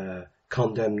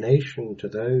condemnation to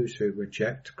those who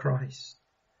reject Christ.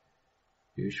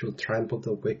 You shall trample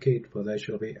the wicked, for there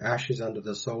shall be ashes under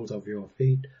the soles of your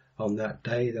feet on that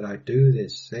day that I do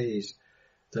this, says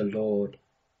the Lord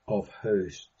of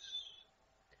hosts.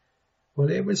 Well,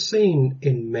 it was seen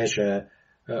in measure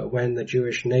when the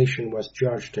Jewish nation was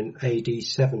judged in AD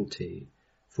 70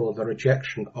 for the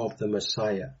rejection of the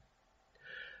Messiah.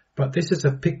 But this is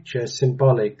a picture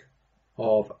symbolic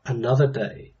of another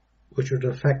day which would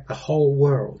affect the whole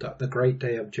world at the great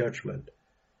day of judgment.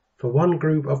 For one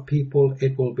group of people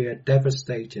it will be a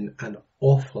devastating and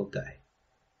awful day,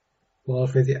 while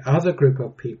for the other group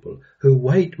of people who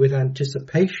wait with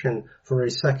anticipation for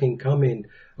his second coming,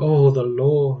 oh, the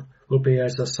Lord will be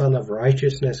as the Son of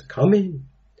Righteousness coming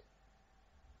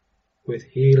with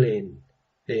healing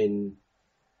in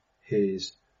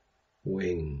his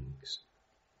wings.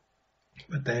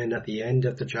 But then at the end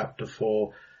of the chapter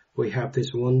 4, we have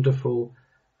this wonderful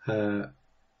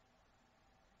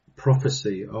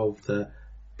prophecy of the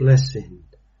blessing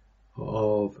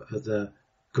of the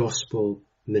gospel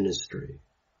ministry.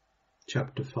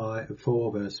 Chapter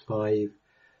 4, verse 5,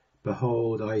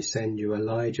 Behold, I send you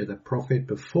Elijah the prophet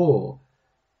before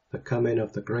the coming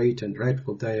of the great and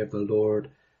dreadful day of the Lord,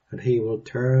 and he will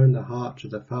turn the hearts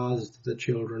of the fathers to the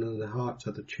children and the hearts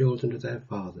of the children to their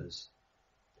fathers.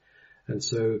 And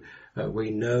so we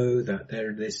know that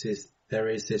there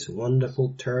is this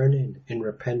wonderful turning in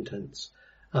repentance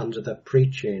under the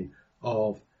preaching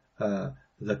of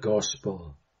the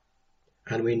gospel.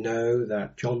 And we know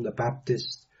that John the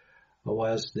Baptist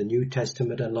was the New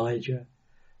Testament Elijah,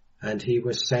 and he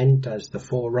was sent as the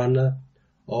forerunner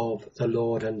of the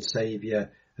Lord and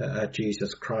Saviour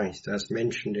Jesus Christ. As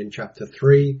mentioned in chapter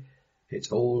 3,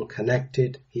 it's all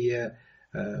connected here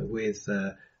with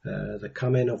the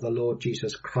coming of the Lord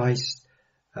Jesus Christ,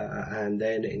 and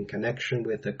then in connection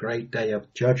with the great day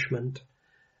of judgment,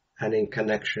 and in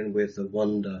connection with the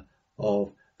wonder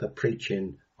of the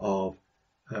preaching of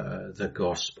the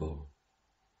gospel.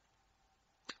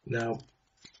 Now,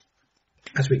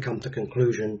 as we come to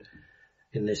conclusion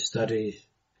in this study,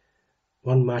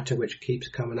 one matter which keeps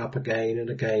coming up again and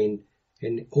again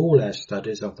in all our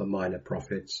studies of the minor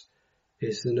prophets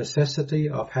is the necessity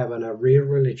of having a real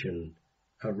religion,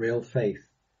 a real faith.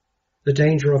 The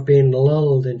danger of being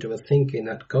lulled into a thinking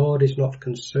that God is not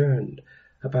concerned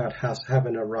about us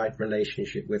having a right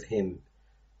relationship with him.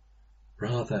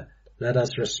 Rather, let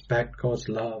us respect God's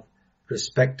love,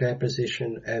 respect our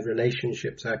position, our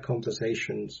relationships, our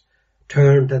conversations,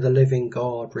 turn to the living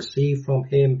God, receive from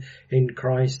him in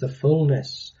Christ the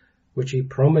fullness which he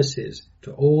promises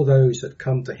to all those that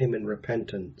come to him in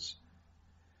repentance.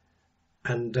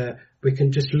 And we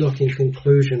can just look in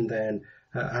conclusion then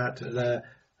at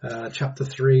chapter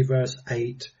 3 verse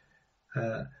 8,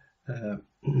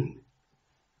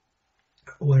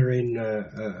 wherein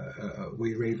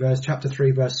we read chapter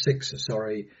 3 verse 6,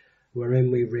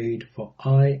 wherein we read, "For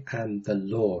I am the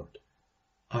Lord,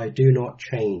 I do not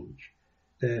change.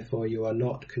 Therefore you are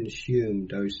not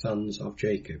consumed, O sons of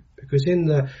Jacob." Because in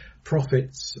the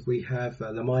prophets we have,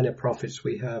 the minor prophets,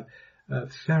 we have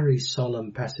very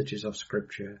solemn passages of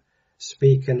scripture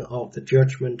speaking of the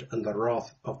judgment and the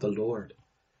wrath of the Lord.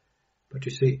 But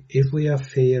you see, if we are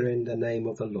fearing the name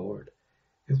of the Lord,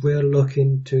 if we are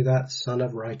looking to that Son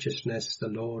of Righteousness, the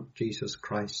Lord Jesus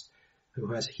Christ,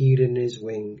 who has healing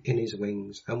in his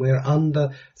wings, and we are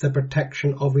under the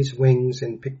protection of his wings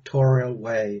in pictorial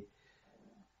way,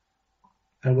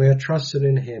 and we are trusting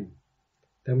in him,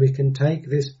 then we can take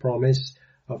this promise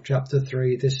of chapter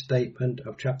 3, this statement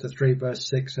of chapter 3 verse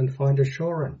 6, and find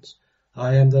assurance.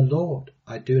 I am the Lord,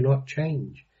 I do not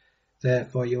change.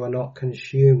 Therefore you are not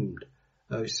consumed,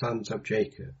 O sons of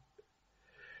Jacob.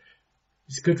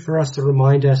 It's good for us to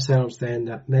remind ourselves then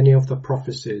that many of the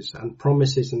prophecies and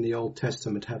promises in the Old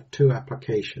Testament have two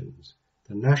applications.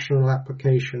 The national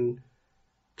application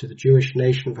to the Jewish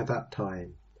nation for that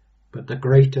time, but the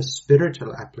greater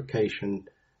spiritual application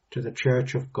to the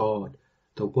Church of God,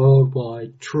 the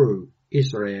worldwide true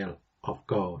Israel of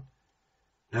God.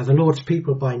 Now the Lord's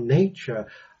people by nature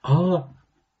are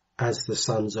as the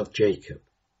sons of Jacob.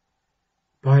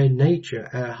 By nature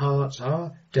our hearts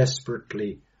are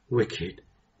desperately wicked.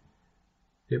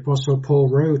 The Apostle Paul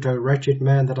wrote, "O wretched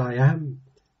man that I am,"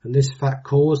 and this fact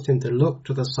caused him to look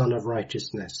to the Son of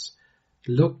Righteousness,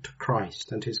 look to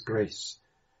Christ and his grace.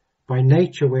 By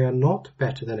nature we are not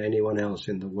better than anyone else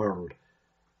in the world.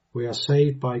 We are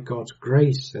saved by God's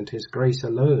grace and his grace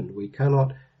alone. We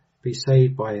cannot be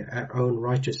saved by our own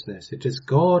righteousness. It is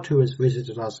God who has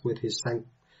visited us with his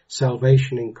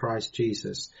salvation in Christ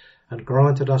Jesus and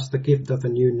granted us the gift of a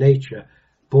new nature,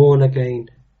 born again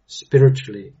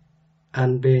spiritually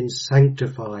and being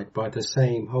sanctified by the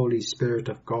same Holy Spirit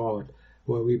of God,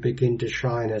 where we begin to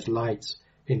shine as lights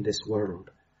in this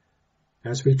world.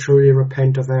 As we truly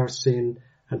repent of our sin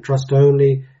and trust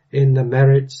only in the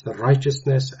merits, the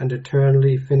righteousness and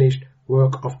eternally finished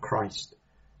work of Christ,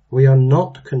 we are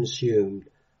not consumed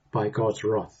by God's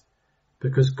wrath,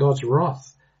 because God's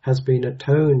wrath has been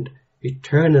atoned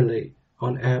eternally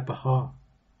on our behalf.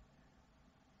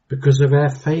 Because of our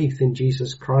faith in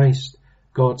Jesus Christ,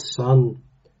 God's Son,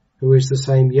 who is the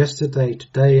same yesterday,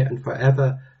 today and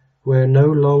forever, we are no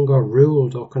longer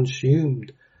ruled or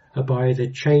consumed by the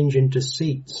changing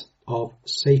deceits of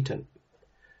Satan.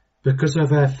 Because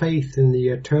of our faith in the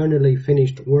eternally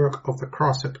finished work of the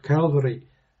cross at Calvary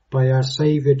by our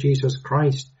Saviour Jesus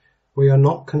Christ, we are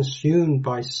not consumed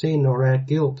by sin or our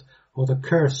guilt or the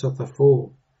curse of the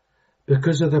fall.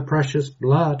 Because of the precious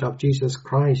blood of Jesus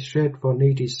Christ shed for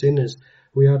needy sinners,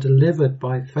 we are delivered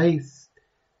by faith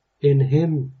in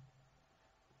him.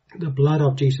 The blood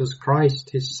of Jesus Christ,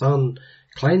 his Son,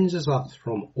 cleanses us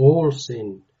from all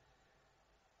sin.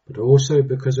 But also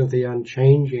because of the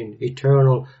unchanging,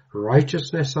 eternal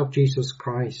righteousness of Jesus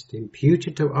Christ,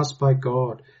 imputed to us by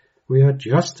God, we are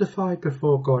justified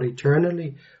before God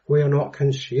eternally. We are not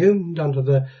consumed under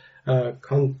the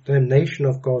condemnation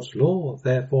of God's law.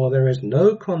 Therefore there is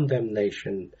no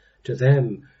condemnation to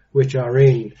them which are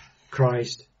in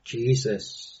Christ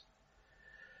Jesus.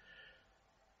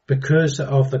 Because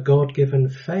of the God-given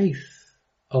faith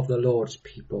of the Lord's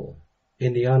people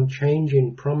in the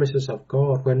unchanging promises of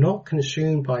God, we're not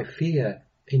consumed by fear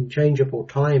in changeable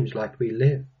times like we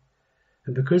live.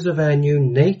 And because of our new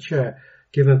nature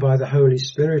given by the Holy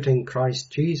Spirit in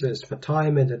Christ Jesus for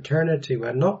time and eternity,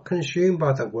 we're not consumed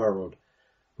by the world.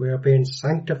 We are being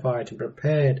sanctified and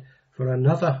prepared for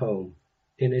another home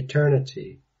in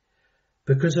eternity.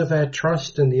 Because of our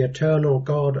trust in the eternal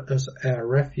God as our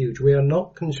refuge, we are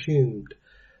not consumed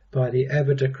by the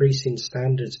ever-decreasing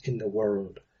standards in the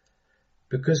world.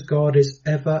 Because God is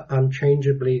ever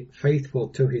unchangeably faithful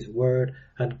to his word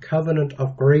and covenant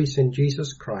of grace in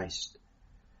Jesus Christ,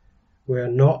 we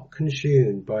are not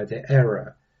consumed by the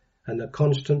error and the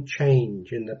constant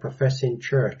change in the professing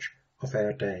church of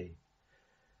our day.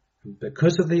 And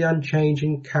because of the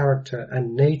unchanging character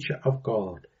and nature of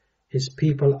God, his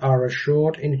people are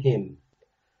assured in him.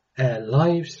 Our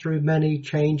lives through many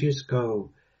changes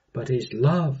go, but his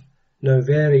love no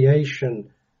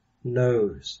variation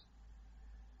knows.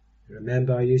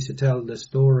 Remember, I used to tell the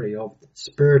story of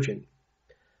Spurgeon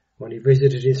when he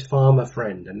visited his farmer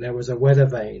friend, and there was a weather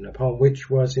vane upon which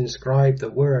was inscribed the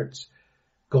words,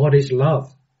 "God is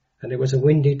love." And it was a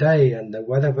windy day, and the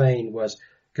weather vane was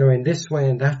going this way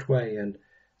and that way, and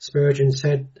Spurgeon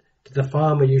said to the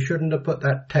farmer, you shouldn't have put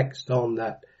that text on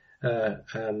that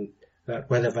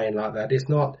weather vane like that. It's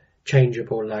not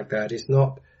changeable like that. It's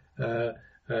not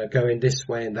going this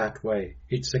way and that way.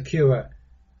 It's secure.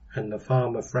 And the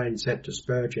farmer friend said to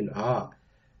Spurgeon,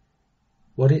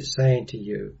 what it's saying to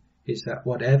you is that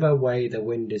whatever way the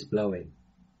wind is blowing,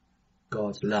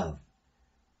 God's love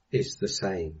is the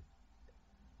same.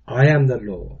 I am the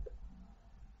Lord.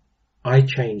 I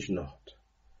change not.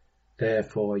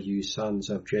 Therefore you sons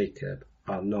of Jacob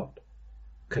are not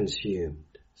consumed.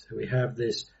 So we have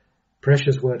this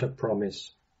precious word of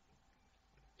promise.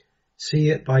 See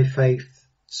it by faith,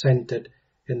 centered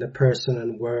in the person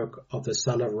and work of the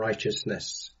Son of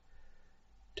Righteousness.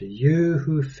 To you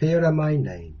who fear my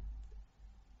name,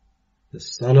 the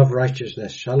Son of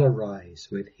Righteousness shall arise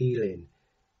with healing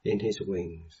in his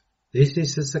wings. This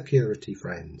is the security,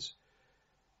 friends,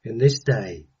 in this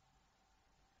day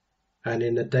and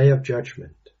in the day of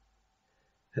judgment.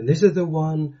 And this is the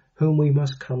one whom we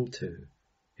must come to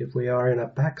if we are in a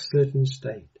backslidden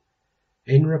state,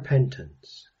 in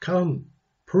repentance. Come,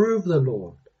 prove the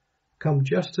Lord. Come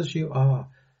just as you are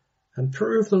and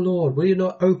prove the Lord. Will you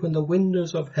not open the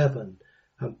windows of heaven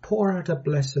and pour out a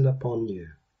blessing upon you?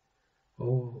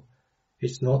 Oh,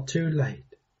 it's not too late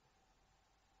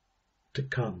to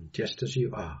come just as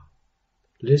you are.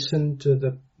 Listen to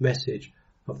the message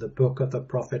of the book of the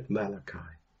prophet Malachi.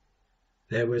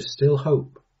 There was still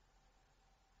hope,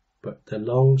 but the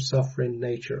long-suffering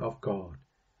nature of God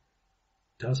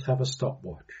does have a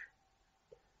stopwatch.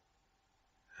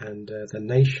 And the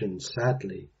nation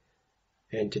sadly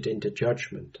entered into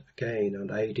judgment again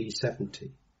on AD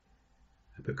 70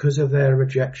 because of their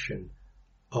rejection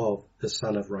of the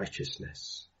Son of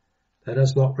Righteousness. Let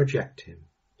us not reject him,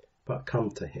 but come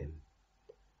to him.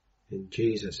 In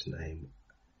Jesus' name,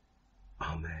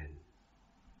 amen.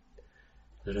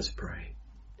 Let us pray.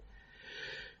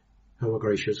 Our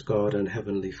gracious God and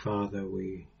Heavenly Father,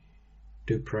 we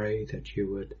do pray that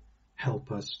you would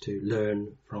help us to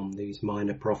learn from these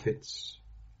minor prophets,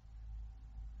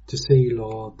 to see,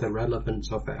 Lord, the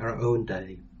relevance of our own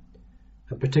day,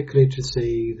 and particularly to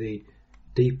see the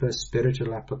deeper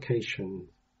spiritual application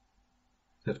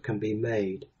that can be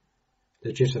made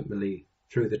legitimately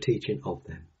through the teaching of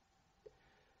them.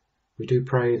 We do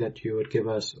pray that you would give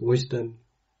us wisdom,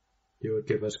 you would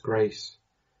give us grace,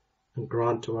 and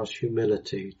grant to us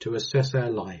humility to assess our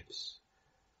lives,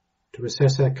 to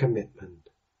assess our commitment,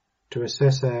 to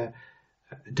assess our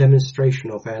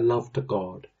demonstration of our love to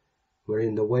God,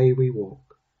 wherein the way we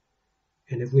walk.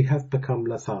 And if we have become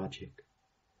lethargic,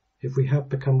 if we have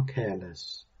become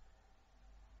careless,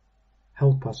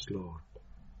 help us, Lord,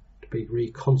 to be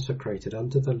reconsecrated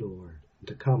unto the Lord, and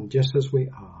to come just as we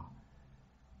are,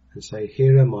 and say,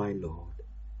 here am I, Lord,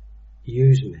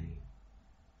 use me.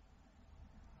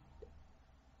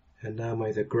 And now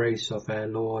may the grace of our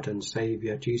Lord and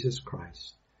Saviour Jesus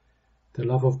Christ, the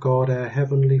love of God our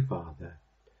Heavenly Father,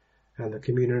 and the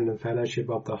communion and fellowship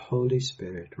of the Holy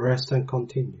Spirit rest and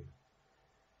continue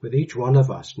with each one of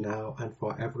us now and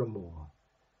forevermore.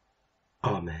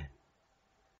 Amen.